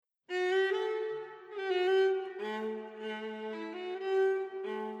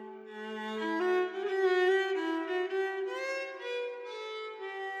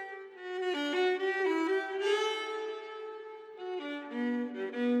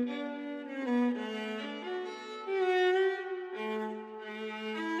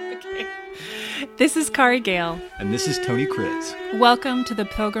This is Kari Gale. And this is Tony Kriz. Welcome to the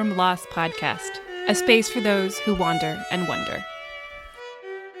Pilgrim Lost Podcast, a space for those who wander and wonder.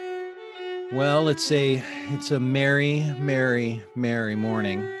 Well, it's a merry, merry, merry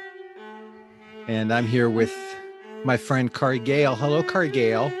morning. And I'm here with my friend Kari Gale. Hello, Kari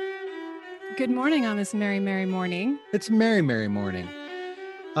Gale. Good morning on this merry, merry morning. It's a merry, merry morning.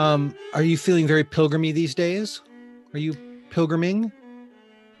 Are you feeling very pilgrimy these days? Are you pilgriming?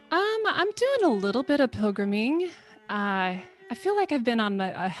 I'm doing a little bit of pilgriming. I feel like I've been on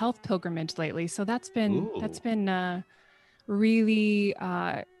a health pilgrimage lately, so that's been really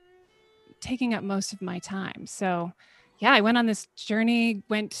taking up most of my time. So, yeah, I went on this journey.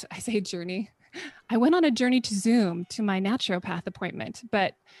 I went on a journey to Zoom to my naturopath appointment,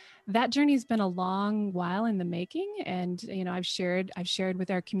 but that journey has been a long while in the making. And, you know, I've shared with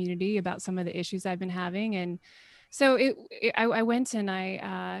our community about some of the issues I've been having. And so I went and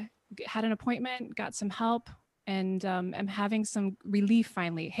I had an appointment, got some help, and I'm having some relief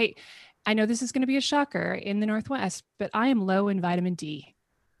finally. Hey, I know this is going to be a shocker in the Northwest, but I am low in vitamin D.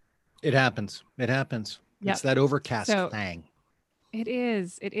 It happens. Yep. It's that overcast thing. It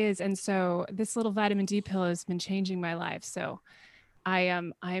is. And so this little vitamin D pill has been changing my life. So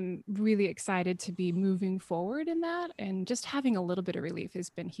I'm really excited to be moving forward in that, and just having a little bit of relief has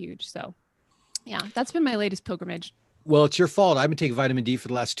been huge. So yeah, that's been my latest pilgrimage. Well, it's your fault. I've been taking vitamin D for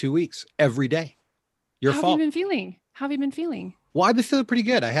the last 2 weeks, every day. Your fault. How have you been feeling? Well, I've been feeling pretty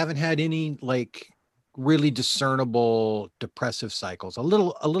good. I haven't had any really discernible depressive cycles. A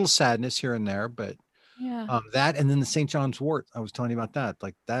little sadness here and there, but yeah, that, and then the St. John's wort. I was telling you about that.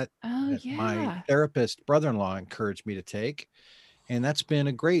 My therapist brother-in-law encouraged me to take, and that's been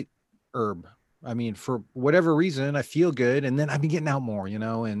a great herb. I mean, for whatever reason, I feel good, and then I've been getting out more,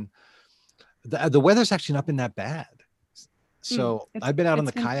 and the weather's actually not been that bad. So I've been out on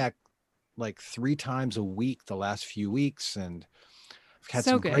the kayak like 3 times a week the last few weeks, and I've had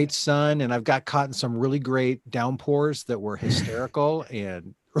some great sun, and I've got caught in some really great downpours that were hysterical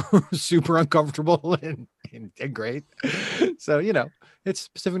and super uncomfortable and great. So, it's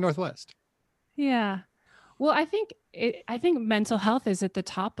Pacific Northwest. Yeah. Well, I think mental health is at the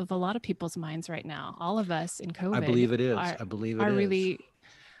top of a lot of people's minds right now. All of us in COVID, I believe it is. Are really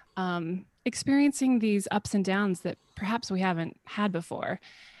experiencing these ups and downs that perhaps we haven't had before.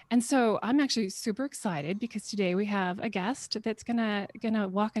 And so I'm actually super excited because today we have a guest that's gonna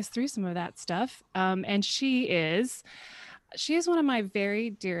walk us through some of that stuff. And she is one of my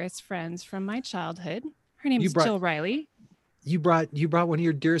very dearest friends from my childhood. Her name is Jill Riley. You brought one of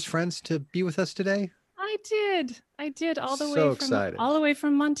your dearest friends to be with us today? I did all the way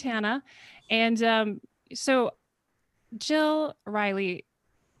from Montana. And so Jill Riley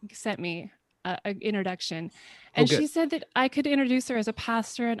sent me an introduction, and she said that I could introduce her as a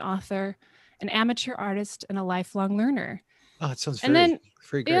pastor, an author, an amateur artist, and a lifelong learner. Oh, it sounds very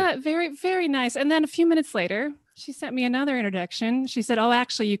great. Yeah, very, very nice. And then a few minutes later, she sent me another introduction. She said, "Oh,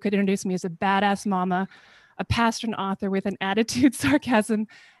 actually, you could introduce me as a badass mama, a pastor and author with an attitude, sarcasm,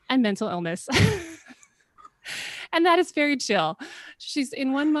 and mental illness." And that is very Jill. She's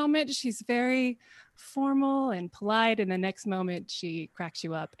in one moment, she's very formal and polite, and the next moment she cracks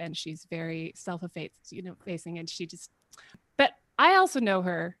you up, and she's very self-effacing, and but I also know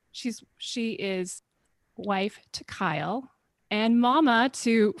her. She is wife to Kyle and mama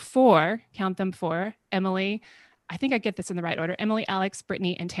to 4, count them 4, Emily. I think I get this in the right order. Emily, Alex,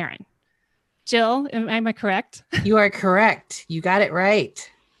 Brittany, and Taryn. Jill, am I correct? You are correct. You got it right.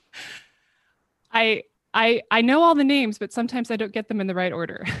 I know all the names, but sometimes I don't get them in the right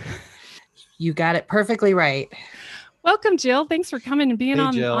order. You got it perfectly right. Welcome, Jill. Thanks for coming and being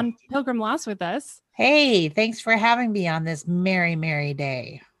on Pilgrim Lost with us. Hey, thanks for having me on this merry, merry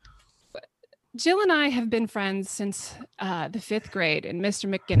day. Jill and I have been friends since the 5th grade in Mr.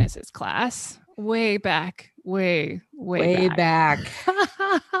 McGinnis's class, way back.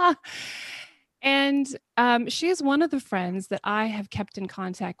 And she is one of the friends that I have kept in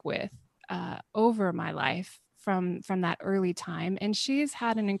contact with over my life from that early time. And she has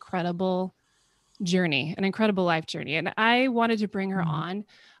had an incredible life journey. And I wanted to bring her on.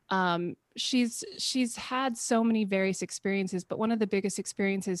 She's had so many various experiences, but one of the biggest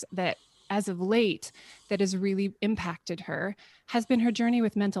experiences that as of late that has really impacted her has been her journey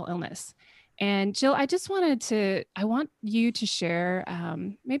with mental illness. And Jill, I want you to share,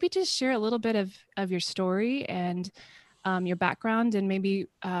 maybe just share a little bit of your story and your background, and maybe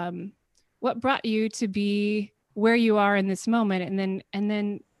what brought you to be where you are in this moment, and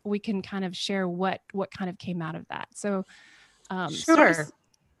then we can kind of share what kind of came out of that. So sure.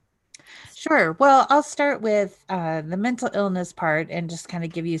 Sure. Well, I'll start with the mental illness part and just kind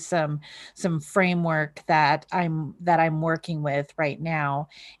of give you some framework that I'm working with right now,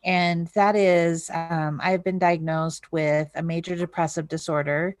 and that is I've been diagnosed with a major depressive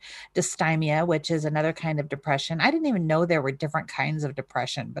disorder, dysthymia, which is another kind of depression. I didn't even know there were different kinds of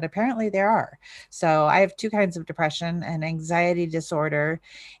depression, but apparently there are. So I have two kinds of depression: an anxiety disorder,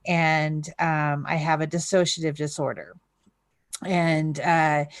 and I have a dissociative disorder. And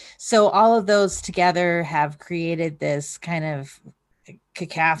so all of those together have created this kind of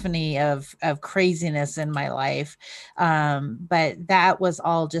cacophony of craziness in my life, but that was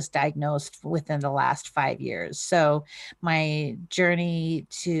all just diagnosed within the last 5 years. So my journey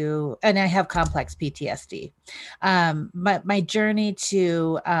to, and I have complex PTSD, but my journey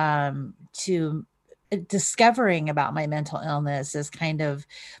to discovering about my mental illness is kind of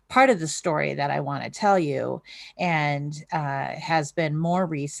part of the story that I want to tell you, and has been more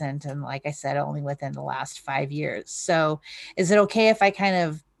recent. And like I said, only within the last 5 years. So is it okay if I kind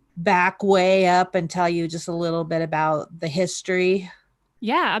of back way up and tell you just a little bit about the history?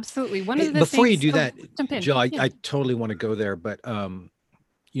 Yeah, absolutely. One of the Before things, you do that, Jill, I totally want to go there, but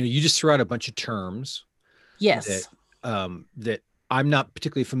you just threw out a bunch of terms. Yes. That I'm not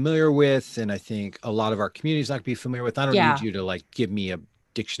particularly familiar with, and I think a lot of our community is not going to be familiar with. I don't need you to like give me a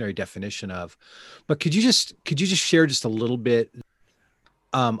dictionary definition of, but could you just share just a little bit?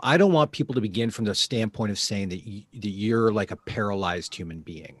 I don't want people to begin from the standpoint of saying that you're like a paralyzed human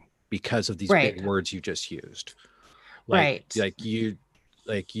being because of these big words you just used. Like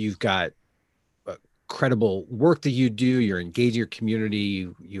you've got incredible work that you do. You're engaging your community.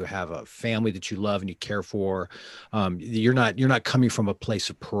 You have a family that you love and you care for. You're not coming from a place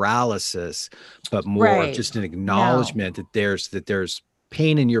of paralysis, but more just an acknowledgement that there's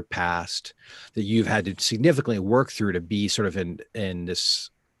pain in your past that you've had to significantly work through to be sort of in this.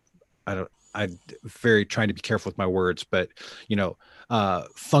 I'm very trying to be careful with my words, but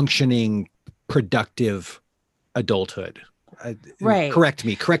functioning, productive adulthood. Correct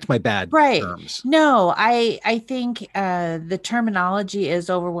my bad terms. No, I think the terminology is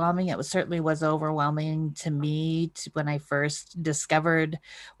overwhelming. It certainly was overwhelming to me when I first discovered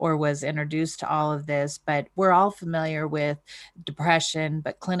or was introduced to all of this. But we're all familiar with depression,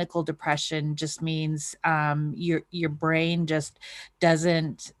 but clinical depression just means your brain just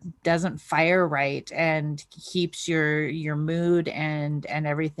doesn't fire right and keeps your mood and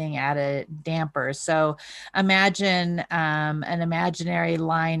everything at a damper. So imagine an imaginary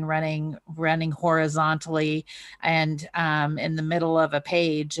line running horizontally and in the middle of a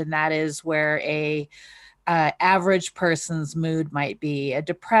page, and that is where a average person's mood might be. A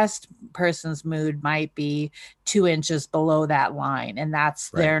depressed person's mood might be 2 inches below that line, and that's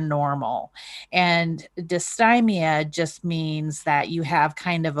their normal. And dysthymia just means that you have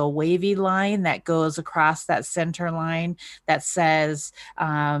kind of a wavy line that goes across that center line that says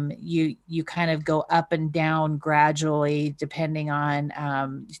you kind of go up and down gradually depending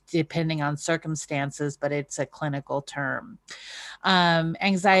on circumstances, but it's a clinical term.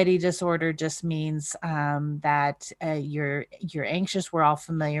 Anxiety disorder just means that you're anxious. We're all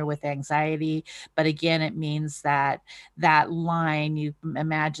familiar with anxiety, but again, it means that line, you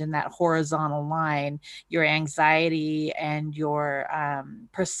imagine that horizontal line, your anxiety and your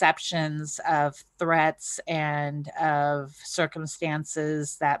perceptions of threats and of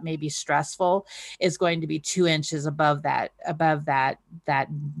circumstances that may be stressful is going to be 2 inches above that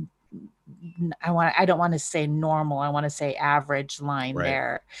I don't want to say normal. I want to say average line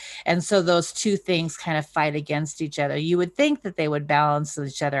there. And so those two things kind of fight against each other. You would think that they would balance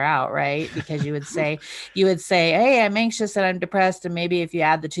each other out, right? Because you would say, hey, I'm anxious and I'm depressed. And maybe if you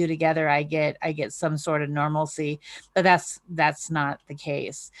add the two together, I get some sort of normalcy, but that's not the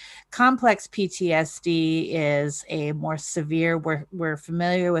case. Complex PTSD is a more severe, we're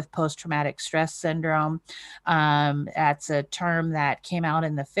familiar with post-traumatic stress syndrome. That's a term that came out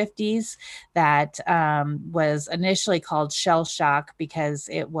in the 50s that was initially called shell shock because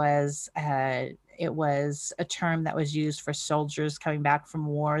it was a term that was used for soldiers coming back from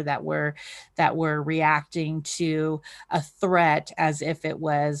war that were reacting to a threat as if it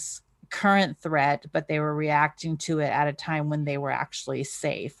was current threat, but they were reacting to it at a time when they were actually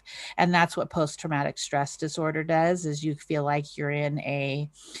safe. And that's what post-traumatic stress disorder does, is you feel like you're in a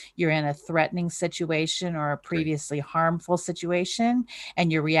threatening situation or a previously harmful situation,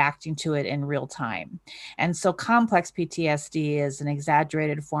 and you're reacting to it in real time. And so complex PTSD is an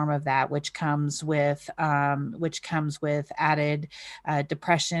exaggerated form of that, which comes with added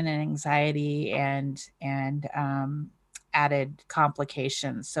depression and anxiety and added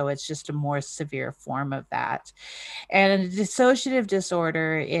complications. So it's just a more severe form of that. And a dissociative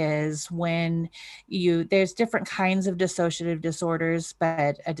disorder is when there's different kinds of dissociative disorders,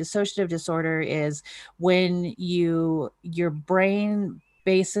 but a dissociative disorder is when your brain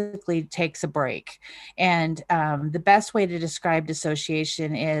basically takes a break. And the best way to describe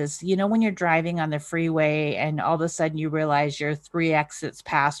dissociation is, when you're driving on the freeway and all of a sudden you realize you're 3 exits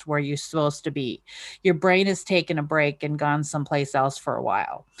past where you're supposed to be. Your brain has taken a break and gone someplace else for a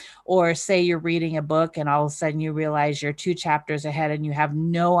while. Or say you're reading a book and all of a sudden you realize you're 2 chapters ahead and you have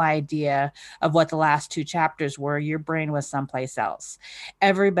no idea of what the last 2 chapters were. Your brain was someplace else.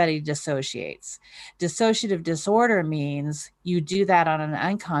 Everybody dissociates. Dissociative disorder means you do that on an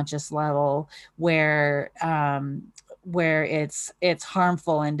unconscious level where it's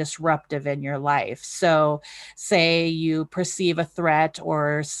harmful and disruptive in your life. So say you perceive a threat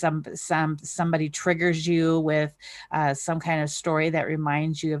or somebody triggers you with some kind of story that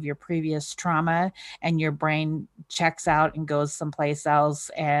reminds you of your previous trauma, and your brain checks out and goes someplace else,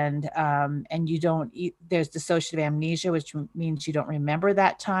 and there's dissociative amnesia, which means you don't remember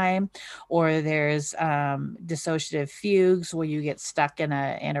that time, or there's dissociative fugues where you get stuck in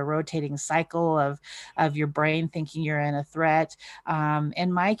a rotating cycle of your brain thinking you're in a threat.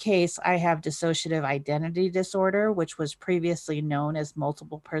 In my case, I have dissociative identity disorder, which was previously known as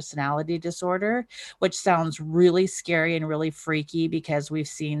multiple personality disorder, which sounds really scary and really freaky because we've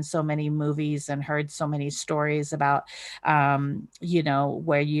seen so many movies and heard so many stories about,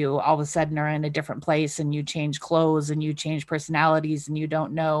 where you all of a sudden are in a different place and you change clothes and you change personalities and you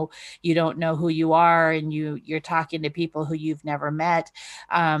don't know who you are, and you're talking to people who you've never met.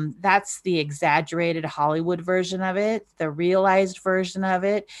 That's the exaggerated Hollywood version of it. The realized version of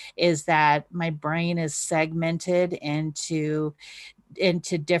it is that my brain is segmented into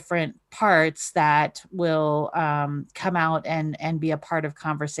different parts that will come out and be a part of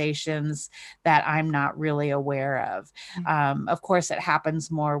conversations that I'm not really aware of. Of course, it happens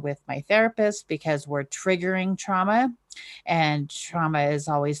more with my therapist because we're triggering trauma, and trauma is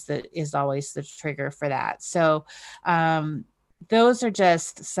always the trigger for that. So those are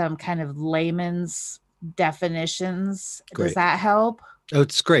just some kind of layman's definitions. Great. Does that help? Oh,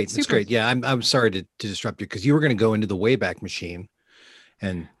 it's great. Super. It's great. Yeah. I'm sorry to disrupt you, because you were going to go into the Wayback Machine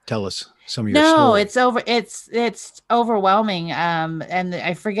and tell us some of your story. It's overwhelming. And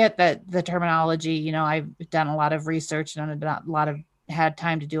I forget that the terminology, I've done a lot of research and had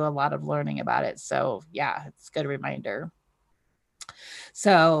time to do a lot of learning about it. So yeah, it's a good reminder.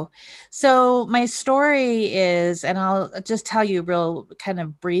 So my story is, and I'll just tell you real kind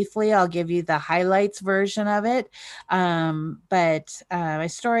of briefly, I'll give you the highlights version of it. But my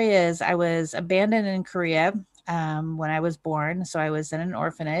story is, I was abandoned in Korea when I was born. So I was in an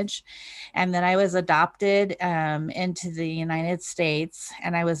orphanage, and then I was adopted into the United States,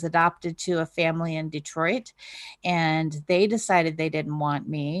 and I was adopted to a family in Detroit, and they decided they didn't want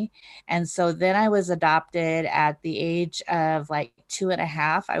me. And so then I was adopted at the age of like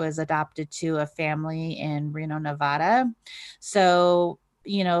 2.5. I was adopted to a family in Reno, Nevada. So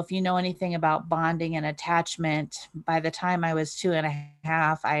if you know anything about bonding and attachment, by the time I was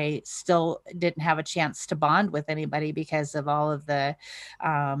 2.5, I still didn't have a chance to bond with anybody because of all of the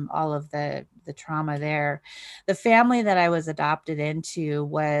trauma there. The family that I was adopted into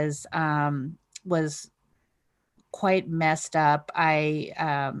was quite messed up.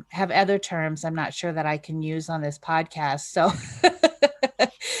 I have other terms I'm not sure that I can use on this podcast. So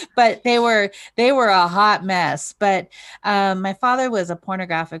but they were a hot mess. But my father was a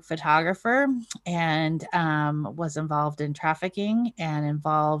pornographic photographer and was involved in trafficking and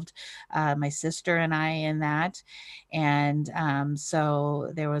involved my sister and I in that. And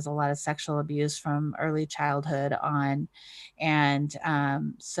so there was a lot of sexual abuse from early childhood on. And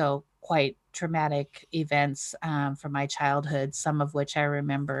so quite traumatic events from my childhood, some of which I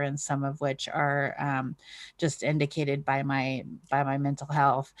remember and some of which are just indicated by my mental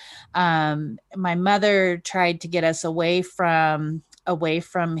health. My mother tried to get us away from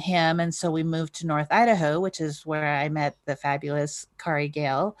him, and so we moved to North Idaho, which is where I met the fabulous Kari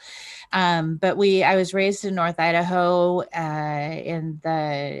Gale. But I was raised in North Idaho in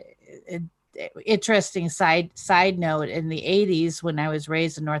the interesting side note, in the 80s, when I was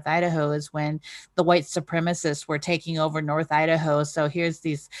raised in North Idaho, is when the white supremacists were taking over North Idaho. So here's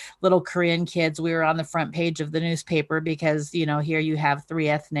these little Korean kids. We were on the front page of the newspaper because, here you have 3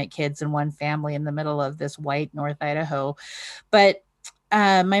 ethnic kids in one family in the middle of this white North Idaho. But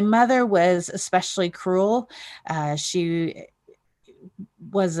my mother was especially cruel.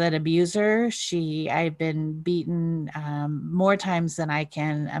 was an abuser. I've been beaten more times than I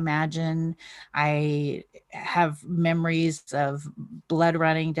can imagine. I have memories of blood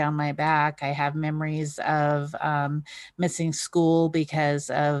running down my back. I have memories of missing school because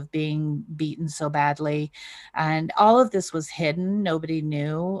of being beaten so badly. And all of this was hidden. Nobody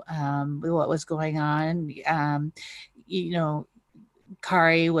knew what was going on. You know,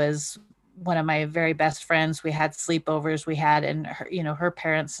 Kari was one of my very best friends. We had sleepovers. We had, and her, her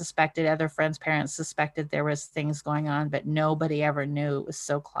parents suspected, other friends' parents suspected there was things going on, but nobody ever knew. It was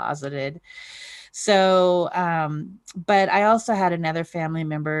so closeted. So, but I also had another family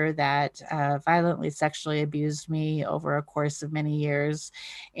member that violently sexually abused me over a course of many years,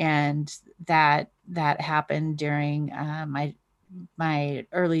 and that happened during my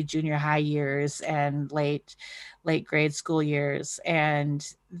early junior high years and late grade school years,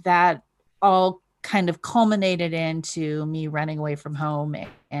 and that all kind of culminated into me running away from home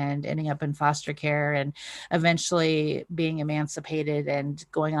and ending up in foster care and eventually being emancipated and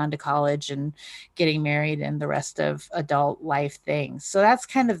going on to college and getting married and the rest of adult life things. So that's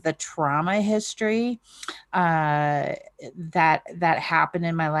kind of the trauma history that happened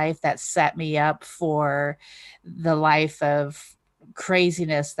in my life that set me up for the life of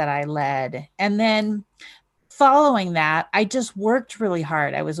craziness that I led. And then following that, I just worked really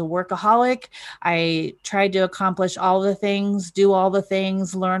hard. I was a workaholic. I tried to accomplish all the things, do all the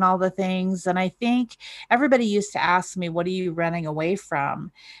things, learn all the things. And I think everybody used to ask me, what are you running away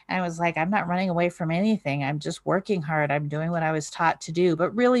from? And I was like, I'm not running away from anything. I'm just working hard. I'm doing what I was taught to do.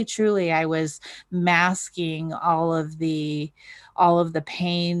 But really, truly, I was masking all of the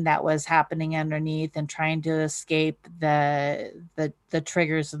pain that was happening underneath and trying to escape the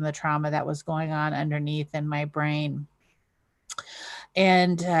triggers and the trauma that was going on underneath in my brain.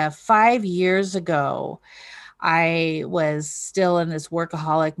 And 5 years ago, I was still in this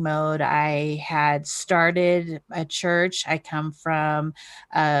workaholic mode. I had started a church. I come from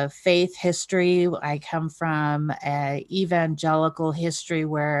a faith history. I come from an evangelical history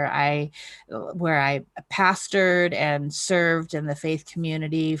where I pastored and served in the faith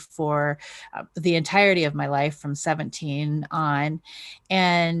community for the entirety of my life from 17 on.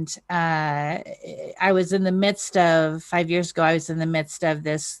 And I was in the midst of 5 years ago, I was in the midst of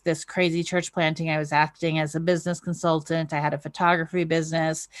this crazy church planting. I was acting as a business consultant. I had a photography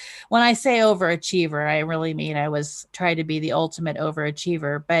business. When I say overachiever, I really mean I was trying to be the ultimate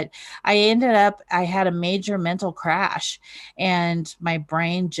overachiever. But I had a major mental crash and my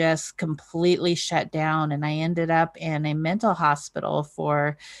brain just completely shut down. And I ended up in a mental hospital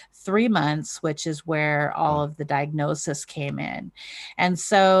for 3 months, which is where all of the diagnosis came in. And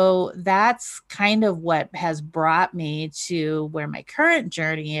so that's kind of what has brought me to where my current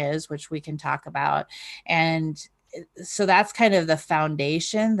journey is, which we can talk about. And so that's kind of the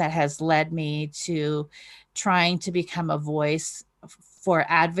foundation that has led me to trying to become a voice for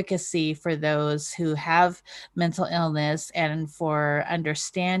advocacy for those who have mental illness and for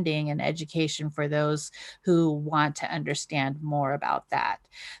understanding and education for those who want to understand more about that.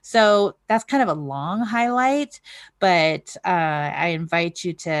 So that's kind of a long highlight, but I invite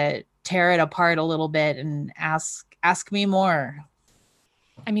you to tear it apart a little bit and ask me more.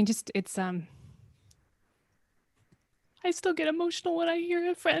 I mean, just it's I still get emotional when I hear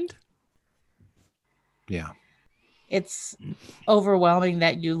a friend. Yeah. It's overwhelming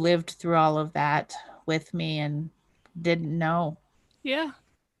that you lived through all of that with me and didn't know. Yeah.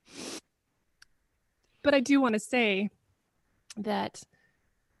 But I do want to say that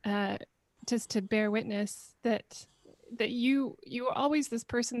just to bear witness that you were always this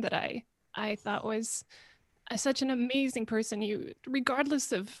person that I thought was such an amazing person. You,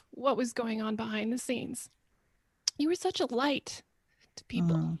 regardless of what was going on behind the scenes, you were such a light to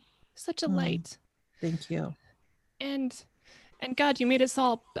people. Such a light. Thank you. And God, you made us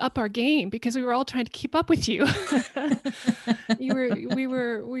all up our game because we were all trying to keep up with you. We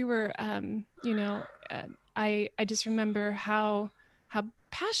were I just remember how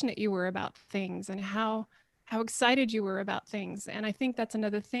passionate you were about things and how excited you were about things. And I think that's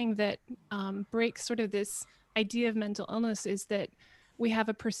another thing that breaks sort of this idea of mental illness, is that we have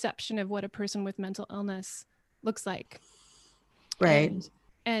a perception of what a person with mental illness looks like. Right.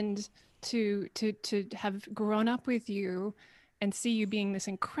 And to have grown up with you and see you being this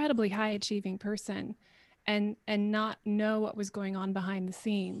incredibly high achieving person and not know what was going on behind the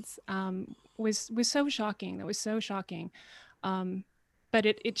scenes was so shocking. That was so shocking. But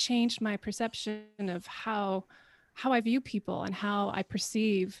it changed my perception of how I view people and how I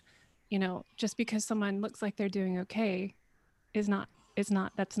perceive, just because someone looks like they're doing okay is not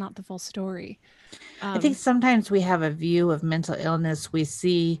that's not the full story. I think sometimes we have a view of mental illness. We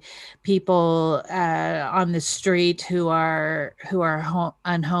see people on the street who are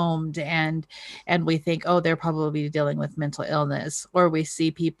unhomed, and we think, oh, they're probably dealing with mental illness. Or we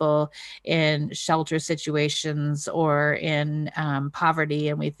see people in shelter situations or in poverty,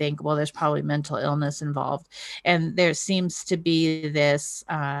 and we think, well, there's probably mental illness involved. And there seems to be this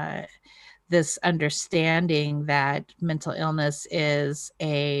this understanding that mental illness is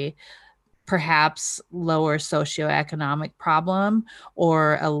a perhaps lower socioeconomic problem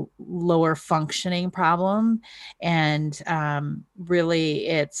or a lower functioning problem. And really,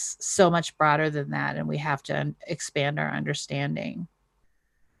 it's so much broader than that. And we have to expand our understanding.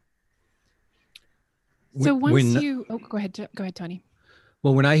 So once go ahead, Tony.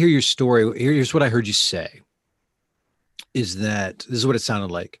 Well, when I hear your story, here's what I heard you say, is that this is what it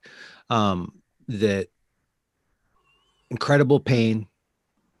sounded like, that incredible pain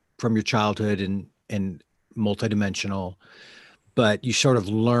from your childhood and multidimensional, but you sort of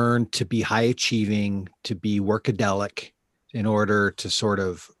learn to be high achieving, to be workadelic in order to sort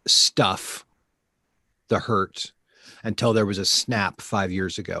of stuff the hurt until there was a snap 5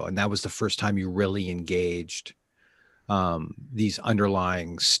 years ago. And that was the first time you really engaged these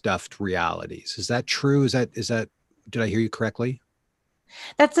underlying stuffed realities. Is that true? Is that, did I hear you correctly?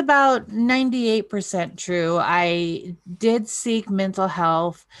 That's about 98% true. I did seek mental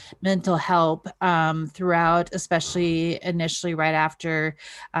help throughout, especially initially right after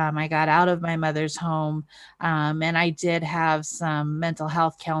I got out of my mother's home. And I did have some mental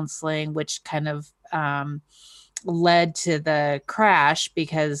health counseling, which kind of led to the crash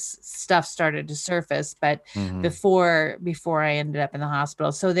because stuff started to surface, but before I ended up in the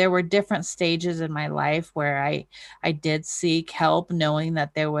hospital. So there were different stages in my life where I did seek help, knowing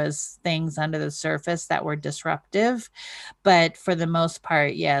that there was things under the surface that were disruptive. But for the most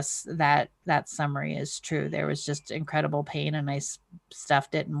part, yes, that summary is true. There was just incredible pain, and I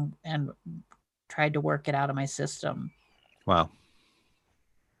stuffed it and tried to work it out of my system. Wow.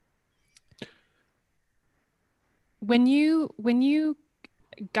 When you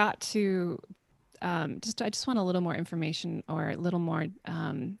got to I just want a little more information or a little more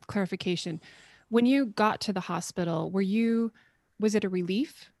clarification. When you got to the hospital, was it a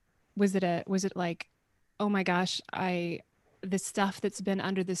relief? Was it like, oh my gosh, the stuff that's been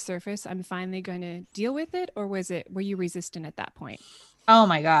under the surface, I'm finally going to deal with it? Or were you resistant at that point? Oh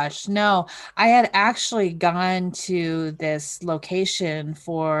my gosh, no. I had actually gone to this location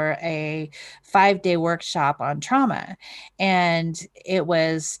for a 5-day workshop on trauma. And it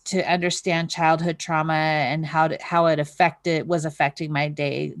was to understand childhood trauma and how it was affecting my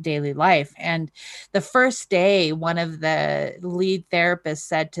daily life. And the first day, one of the lead therapists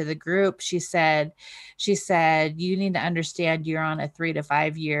said to the group, she said, you need to understand you're on a 3 to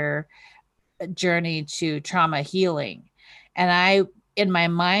 5 year journey to trauma healing. And I, in my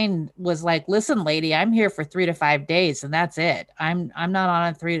mind, was like, listen, lady, I'm here for 3 to 5 days and that's it. I'm not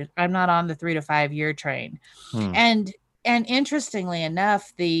on the 3 to 5 year train. And interestingly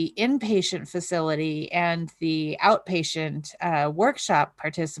enough, the inpatient facility and the outpatient workshop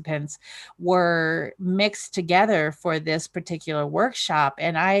participants were mixed together for this particular workshop.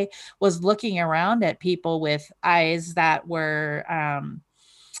 And I was looking around at people with eyes that were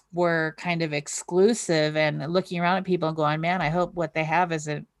kind of exclusive, and looking around at people and going, man, I hope what they have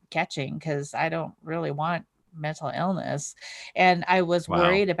isn't catching, because I don't really want mental illness. And I was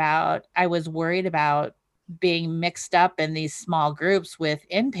worried about being mixed up in these small groups with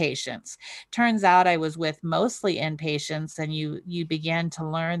inpatients. Turns out I was with mostly inpatients, and you begin to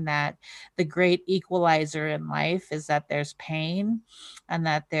learn that the great equalizer in life is that there's pain and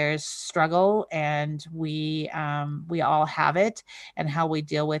that there's struggle, and we all have it, and how we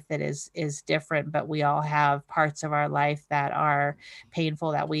deal with it is different, but we all have parts of our life that are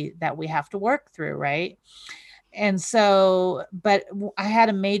painful that we have to work through, right? And so, but I had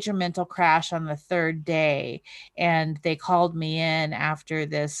a major mental crash on the 3rd day, and they called me in after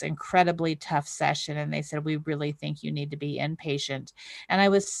this incredibly tough session, and they said, we really think you need to be inpatient. And I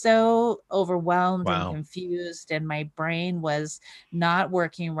was so overwhelmed and confused, and my brain was not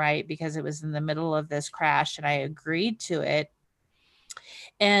working right because it was in the middle of this crash, and I agreed to it.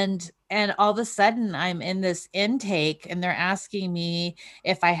 And all of a sudden I'm in this intake, and they're asking me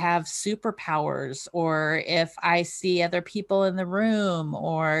if I have superpowers, or if I see other people in the room,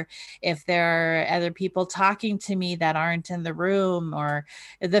 or if there are other people talking to me that aren't in the room. Or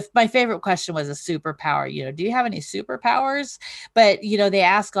my favorite question was a superpower. Do you have any superpowers? But, they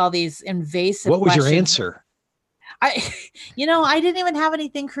ask all these invasive questions. What was your answer? I didn't even have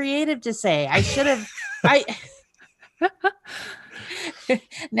anything creative to say. I should have,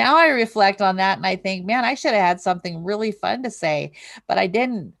 Now I reflect on that and I think, man, I should have had something really fun to say, but I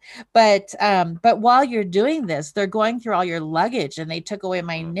didn't. But while you're doing this, they're going through all your luggage and they took away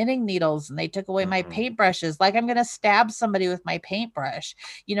my knitting needles and they took away my paintbrushes. Like I'm going to stab somebody with my paintbrush.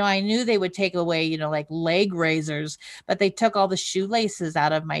 You know, I knew they would take away, you know, like leg razors, but they took all the shoelaces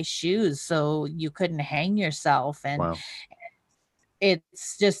out of my shoes so you couldn't hang yourself. And wow.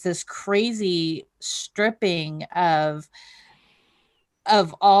 It's just this crazy stripping of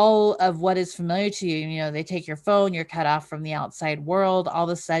all of what is familiar to you. You know, they take your phone, you're cut off from the outside world. All of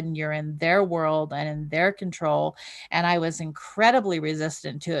a sudden you're in their world and in their control. And I was incredibly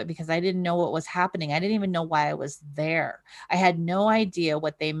resistant to it because I didn't know what was happening. I didn't even know why I was there. I had no idea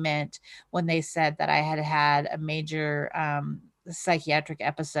what they meant when they said that I had had a major psychiatric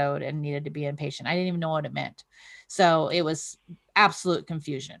episode and needed to be inpatient. I didn't even know what it meant. So it was absolute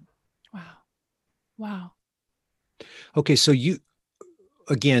confusion. Wow. Okay. So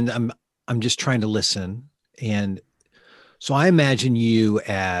again, I'm just trying to listen. And so I imagine you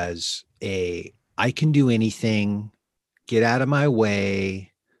as I can do anything, get out of my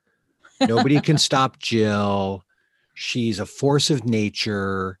way. Nobody can stop Jill. She's a force of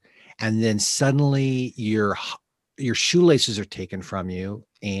nature. And then suddenly your shoelaces are taken from you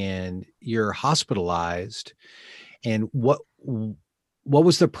and you're hospitalized. And what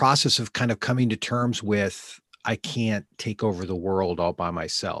was the process of kind of coming to terms with, I can't take over the world all by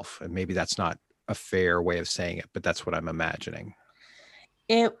myself? And maybe that's not a fair way of saying it, but that's what I'm imagining.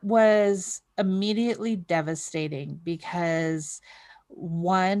 It was immediately devastating because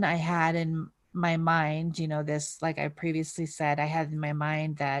one, I had in my mind, you know, this, like I previously said, I had in my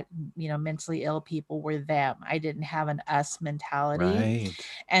mind that, you know, mentally ill people were them. I didn't have an us mentality. Right.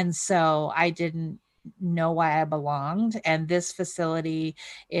 And so I didn't know why I belonged. And this facility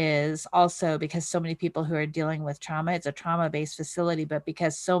is also, because so many people who are dealing with trauma, it's a trauma-based facility, but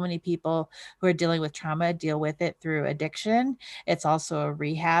because so many people who are dealing with trauma deal with it through addiction, it's also a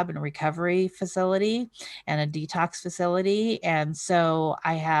rehab and recovery facility and a detox facility. And so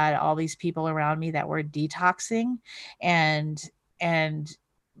I had all these people around me that were detoxing and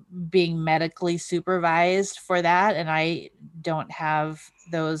being medically supervised for that. And I don't have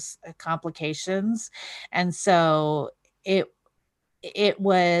those complications. And so it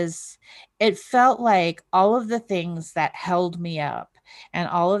felt like all of the things that held me up and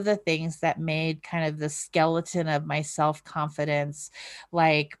all of the things that made kind of the skeleton of my self-confidence,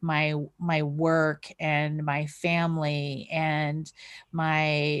 like my work and my family and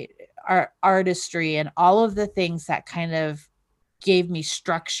my artistry and all of the things that kind of gave me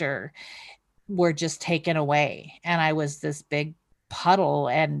structure, were just taken away. And I was this big puddle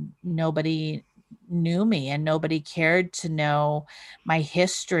and nobody knew me and nobody cared to know my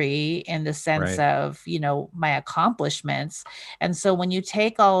history in the sense of, you know, my accomplishments. And so when you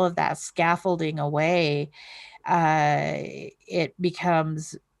take all of that scaffolding away, it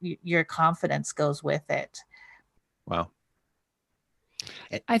becomes, your confidence goes with it. Wow.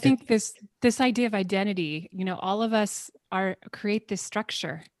 I think this idea of identity, you know, all of us create this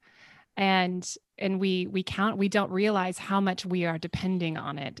structure, and we don't realize how much we are depending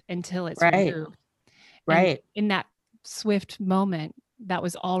on it until it's removed. Right. And in that swift moment, that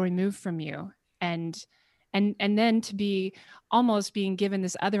was all removed from you. And then to be almost being given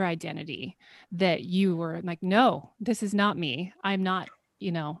this other identity that you were like, no, this is not me. I'm not,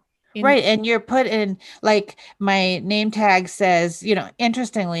 you know. Right. And you're put in, like, my name tag says, you know,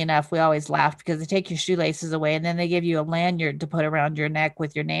 interestingly enough, we always laugh because they take your shoelaces away and then they give you a lanyard to put around your neck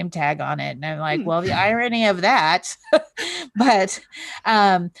with your name tag on it. And I'm like, well, the irony of that. But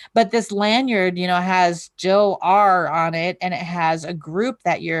this lanyard, you know, has Jill R on it and it has a group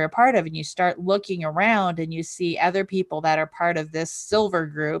that you're a part of. And you start looking around and you see other people that are part of this silver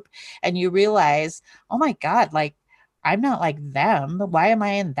group. And you realize, oh my God, like, I'm not like them. Why am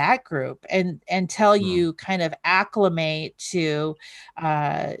I in that group? And until you kind of acclimate to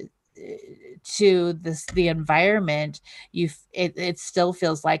the environment, it still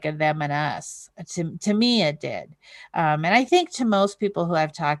feels like a them and us. To me, it did. And I think to most people who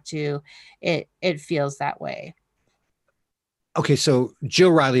I've talked to, it feels that way. Okay, so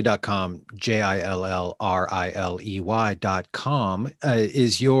JillRiley.com, JILLRILEY.com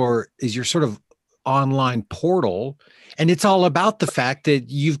is your sort of online portal, and it's all about the fact that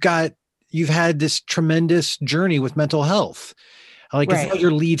you've had this tremendous journey with mental health. Like it's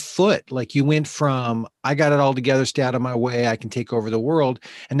your lead foot. Like you went from, I got it all together, stay out of my way, I can take over the world.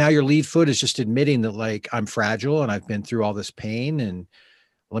 And now your lead foot is just admitting that, like, I'm fragile and I've been through all this pain, and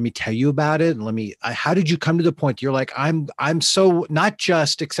let me tell you about it. And how did you come to the point you're like, I'm so not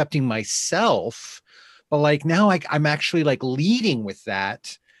just accepting myself, but like now I'm actually like leading with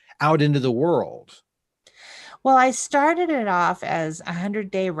that out into the world. Well, I started it off as a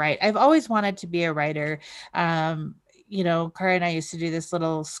 100-day write. I've always wanted to be a writer. Kari and I used to do this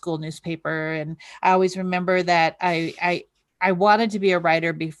little school newspaper, and I always remember that I wanted to be a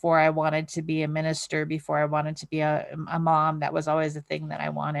writer before I wanted to be a minister, before I wanted to be a mom. That was always the thing that I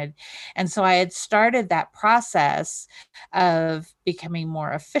wanted. And so I had started that process of becoming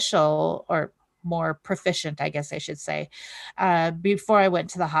more official, or more proficient, I guess I should say, before I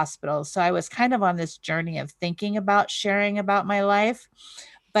went to the hospital. So I was kind of on this journey of thinking about sharing about my life.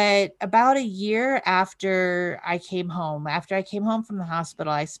 But about a year after I came home from the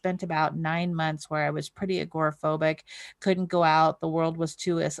hospital, I spent about 9 months where I was pretty agoraphobic, couldn't go out. The world was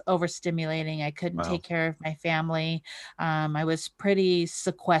too overstimulating. I couldn't take care of my family. I was pretty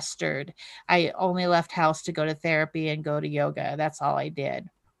sequestered. I only left house to go to therapy and go to yoga. That's all I did.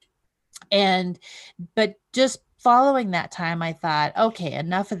 But just following that time, I thought, okay,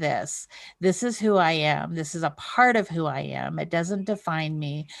 enough of this. This is who I am. This is a part of who I am. It doesn't define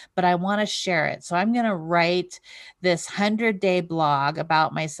me, but I want to share it. So I'm going to write this 100-day blog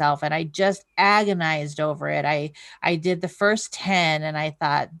about myself. And I just agonized over it. I did the first 10 and I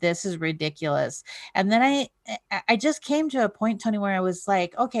thought, this is ridiculous. And then I just came to a point, Tony, where I was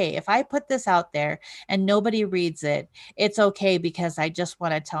like, okay, if I put this out there and nobody reads it, it's okay, because I just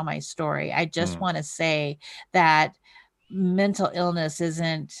want to tell my story. I just want to say that mental illness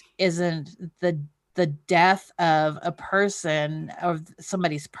isn't the death of a person, of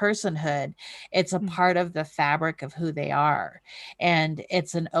somebody's personhood. It's a part of the fabric of who they are, and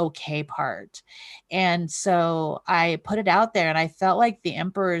it's an okay part. And so I put it out there, and I felt like the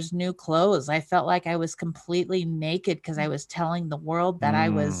emperor's new clothes. I felt like I was completely naked, because I was telling the world that I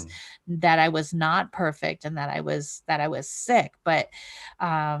was not perfect, and that I was sick. But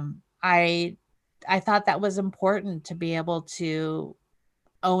I thought that was important, to be able to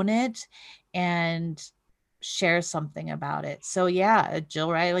own it and share something about it. So yeah,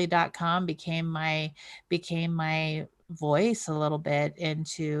 JillRiley.com became my voice a little bit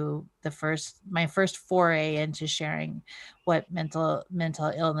into my first foray into sharing what mental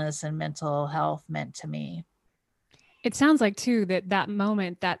illness and mental health meant to me. It sounds like too that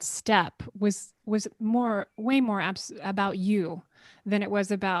moment, that step was way more about you than it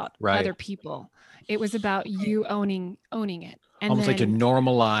was about other people. It was about you owning it. And almost like to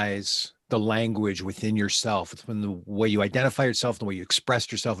normalize the language within yourself. It's when the way you identify yourself, the way you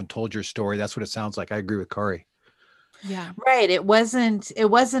expressed yourself and told your story. That's what it sounds like. I agree with Kari. Yeah. Right. It wasn't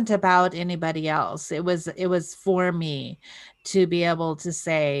about anybody else. It was for me to be able to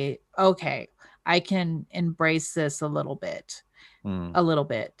say, okay, I can embrace this a little bit.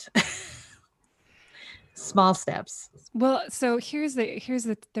 Small steps. Well, so here's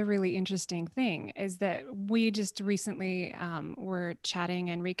the really interesting thing is that we just recently were chatting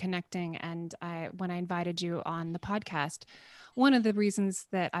and reconnecting, and when I invited you on the podcast, one of the reasons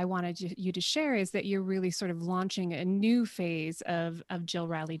that I wanted you to share is that you're really sort of launching a new phase of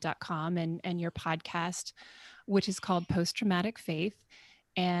JillRiley.com and your podcast, which is called Post Traumatic Faith.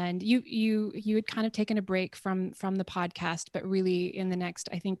 And you had kind of taken a break from the podcast, but really in the next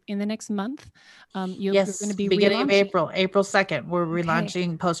month, you're going to be beginning of April 2nd, we're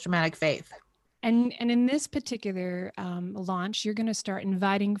relaunching Post Traumatic Faith. And in this particular launch, you're going to start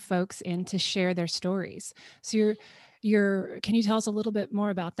inviting folks in to share their stories. So can you tell us a little bit more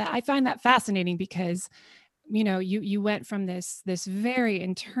about that? I find that fascinating because, you went from this very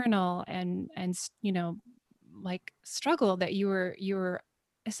internal and like struggle that you were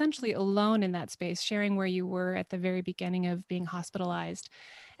essentially alone in that space, sharing where you were at the very beginning of being hospitalized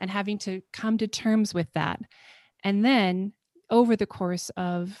and having to come to terms with that. And then over the course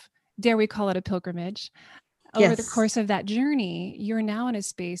of, dare we call it a pilgrimage, over the course of that journey, you're now in a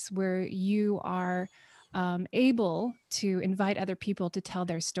space where you are able to invite other people to tell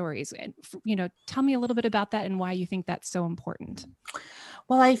their stories. And, tell me a little bit about that and why you think that's so important.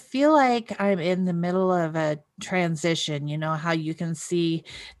 Well, I feel like I'm in the middle of a transition, how you can see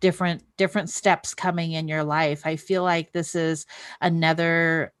different steps coming in your life. I feel like this is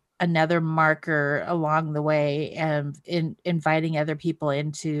another marker along the way, and in inviting other people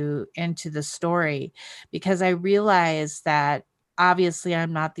into the story, because I realize that obviously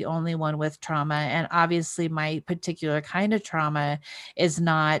I'm not the only one with trauma, and obviously my particular kind of trauma is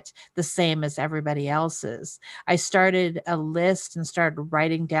not the same as everybody else's. I started a list and started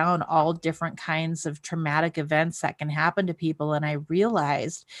writing down all different kinds of traumatic events that can happen to people, and I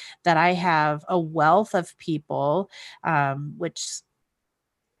realized that I have a wealth of people, which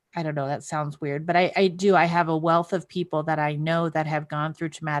I don't know, that sounds weird, but I do. I have a wealth of people that I know that have gone through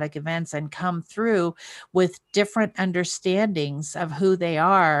traumatic events and come through with different understandings of who they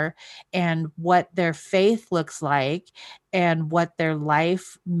are and what their faith looks like and what their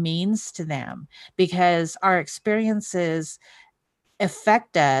life means to them, because our experiences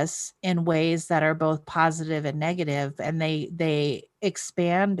affect us in ways that are both positive and negative, and they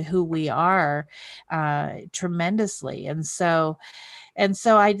expand who we are tremendously. And so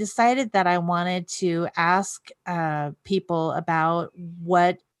I decided that I wanted to ask people about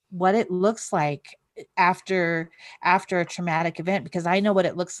what it looks like after a traumatic event, because I know what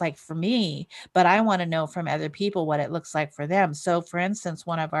it looks like for me, but I want to know from other people what it looks like for them. So, for instance,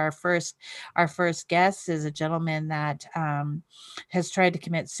 one of our first guests is a gentleman that has tried to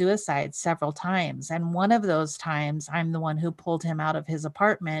commit suicide several times, and one of those times, I'm the one who pulled him out of his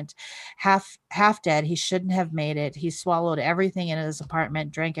apartment, half dead. He shouldn't have made it. He swallowed everything in his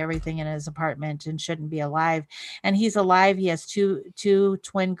apartment, drank everything in his apartment, and shouldn't be alive. And he's alive. He has two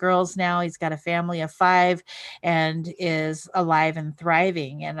twin girls now. He's got a family of 5 and is alive and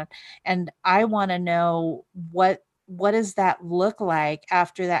thriving. And I want to know what does that look like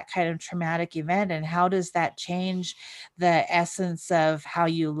after that kind of traumatic event, and how does that change the essence of how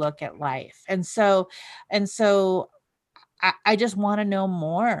you look at life? And so I just want to know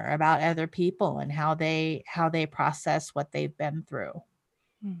more about other people and how they process what they've been through.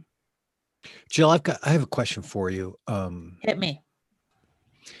 Jill, I have a question for you. Hit me.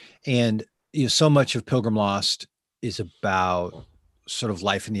 And so much of Pilgrim Lost is about sort of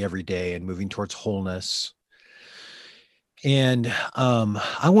life in the everyday and moving towards wholeness. And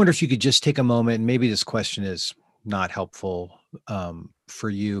I wonder if you could just take a moment, and maybe this question is not helpful for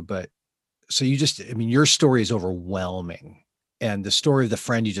you, but so your story is overwhelming. And the story of the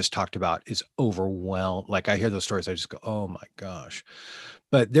friend you just talked about is overwhelming. Like, I hear those stories, I just go, oh my gosh.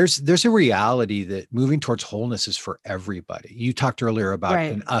 But there's a reality that moving towards wholeness is for everybody. You talked earlier about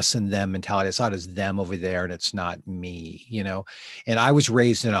an us and them mentality. It's not as them over there and it's not me, And I was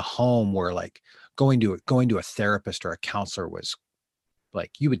raised in a home where, like, going to a therapist or a counselor was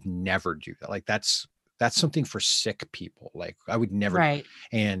like, you would never do that. Like, that's something for sick people. Like, I would never. Right.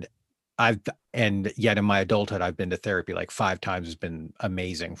 And yet in my adulthood, I've been to therapy like 5 times. It's been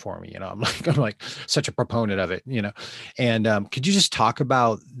amazing for me. I'm like such a proponent of it, and could you just talk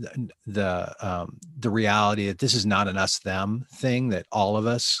about the reality that this is not an us them thing, that all of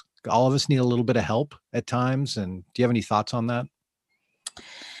us need a little bit of help at times? And do you have any thoughts on that?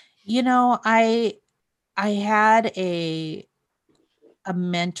 I had a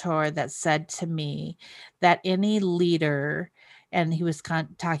mentor that said to me that any leader, and he was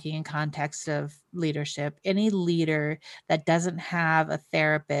talking in context of leadership, any leader that doesn't have a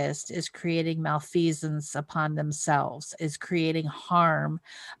therapist is creating malfeasance upon themselves, is creating harm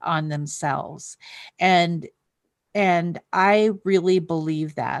on themselves. And I really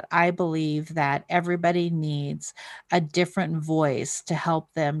believe that. I believe that everybody needs a different voice to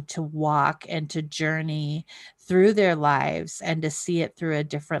help them to walk and to journey through their lives and to see it through a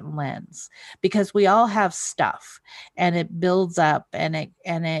different lens, because we all have stuff and it builds up and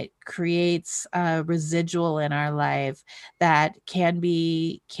it creates a residual in our life that can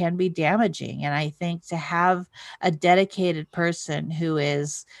be damaging. And I think to have a dedicated person who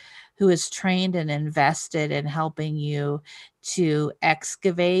is trained and invested in helping you to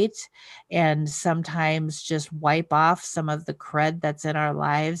excavate and sometimes just wipe off some of the crud that's in our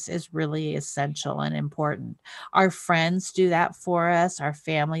lives is really essential and important. Our friends do that for us, our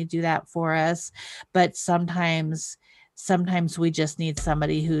family do that for us, but sometimes we just need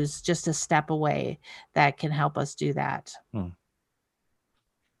somebody who's just a step away that can help us do that.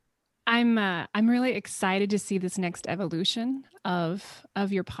 I'm really excited to see this next evolution of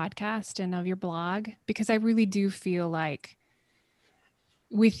your podcast and of your blog, because I really do feel like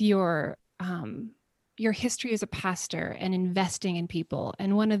with your history as a pastor and investing in people,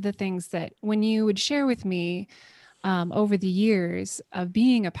 and one of the things that when you would share with me over the years of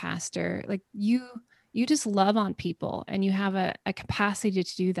being a pastor, like you just love on people, and you have a capacity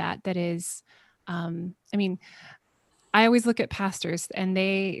to do that is, I always look at pastors and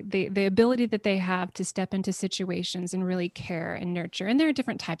the ability that they have to step into situations and really care and nurture. And there are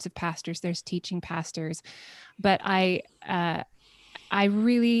different types of pastors. There's teaching pastors, but I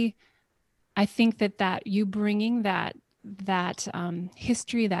think that you bringing that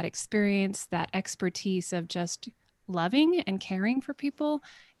history, that experience, that expertise of just loving and caring for people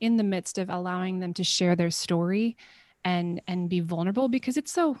in the midst of allowing them to share their story and be vulnerable, because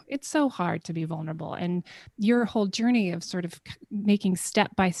it's so hard to be vulnerable. And your whole journey of sort of making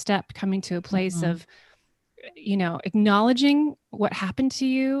step by step, coming to a place of acknowledging what happened to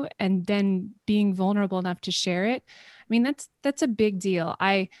you and then being vulnerable enough to share it. I mean, that's a big deal.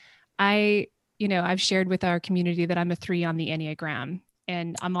 I've shared with our community that I'm a 3 on the Enneagram,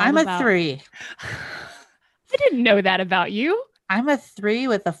 and I'm a 3. I didn't know that about you. I'm a 3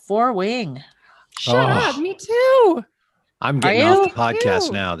 with a 4 wing. Shut up. Me too. I'm getting off the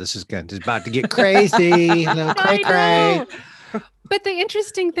podcast now. This is about to get crazy. Cray. But the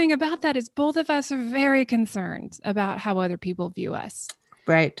interesting thing about that is both of us are very concerned about how other people view us.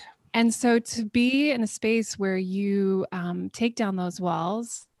 Right. And so to be in a space where you take down those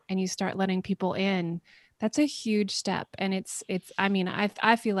walls and you start letting people in, that's a huge step. And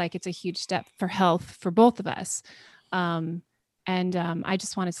I feel like it's a huge step for health for both of us. And I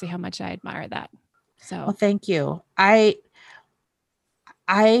just want to say how much I admire that. So, well, thank you. I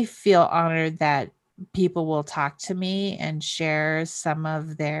feel honored that people will talk to me and share some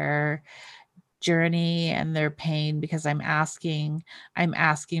of their journey and their pain, because I'm asking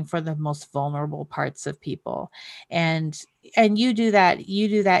for the most vulnerable parts of people. And you do that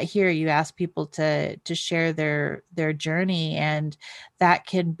here. You ask people to share their journey, and that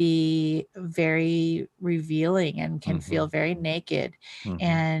can be very revealing and can feel very naked.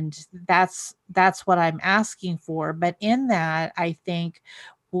 And that's what I'm asking for. But in that, I think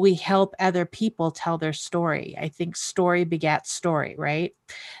we help other people tell their story. I think story begets story, right?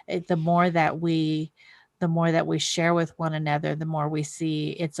 The more that we share with one another, the more we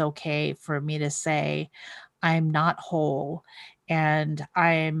see it's okay for me to say, I'm not whole and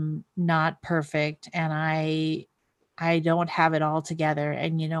I'm not perfect and I don't have it all together.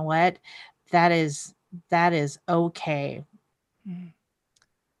 And you know what? That is okay.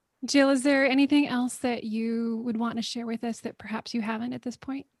 Jill, is there anything else that you would want to share with us that perhaps you haven't at this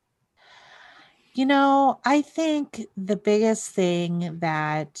point? I think the biggest thing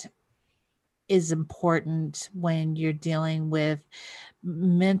that is important when you're dealing with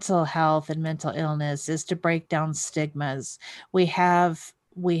mental health and mental illness is to break down stigmas. We have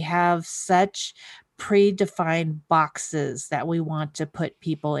such predefined boxes that we want to put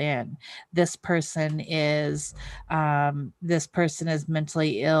people in. This person is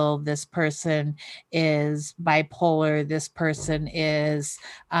mentally ill. This person is bipolar. This person is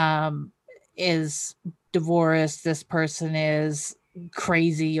divorced. This person is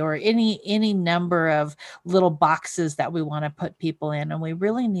crazy, or any number of little boxes that we want to put people in. And we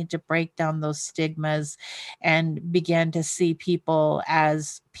really need to break down those stigmas and begin to see people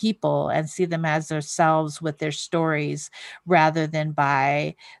as people and see them as themselves with their stories, rather than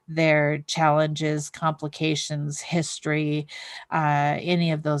by their challenges, complications, history,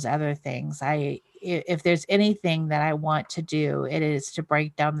 any of those other things. If there's anything that I want to do, it is to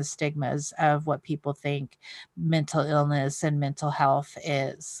break down the stigmas of what people think mental illness and mental health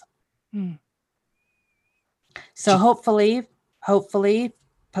is. So hopefully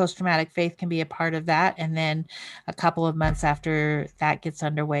Post-Traumatic Faith can be a part of that. And then a couple of months after that gets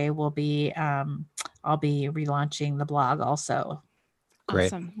underway, I'll be relaunching the blog also. Great.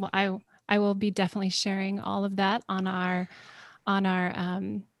 Awesome. Well, I will be definitely sharing all of that on our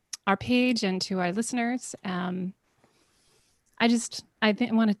page and to our listeners. I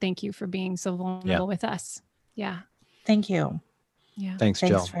want to thank you for being so vulnerable with us. Yeah. Thank you. Yeah. Thanks, Jill.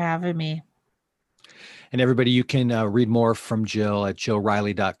 Thanks for having me. And everybody, you can read more from Jill at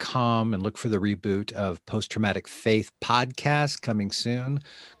jillriley.com and look for the reboot of Post-Traumatic Faith podcast coming soon.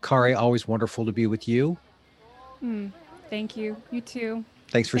 Kari, always wonderful to be with you. Thank you. You too.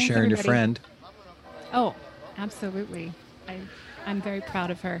 Thanks for sharing everybody. Your friend. Oh, absolutely. I'm very proud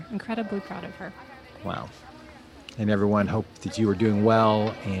of her, incredibly proud of her. Wow. And everyone, hope that you are doing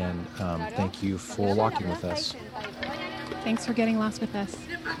well, and thank you for walking with us. Thanks for getting lost with us.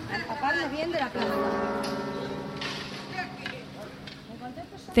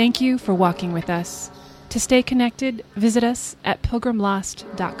 Thank you for walking with us. To stay connected, visit us at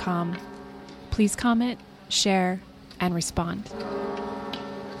pilgrimlost.com. Please comment, share, and respond.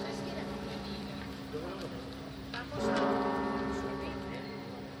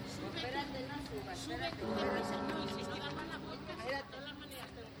 Sube.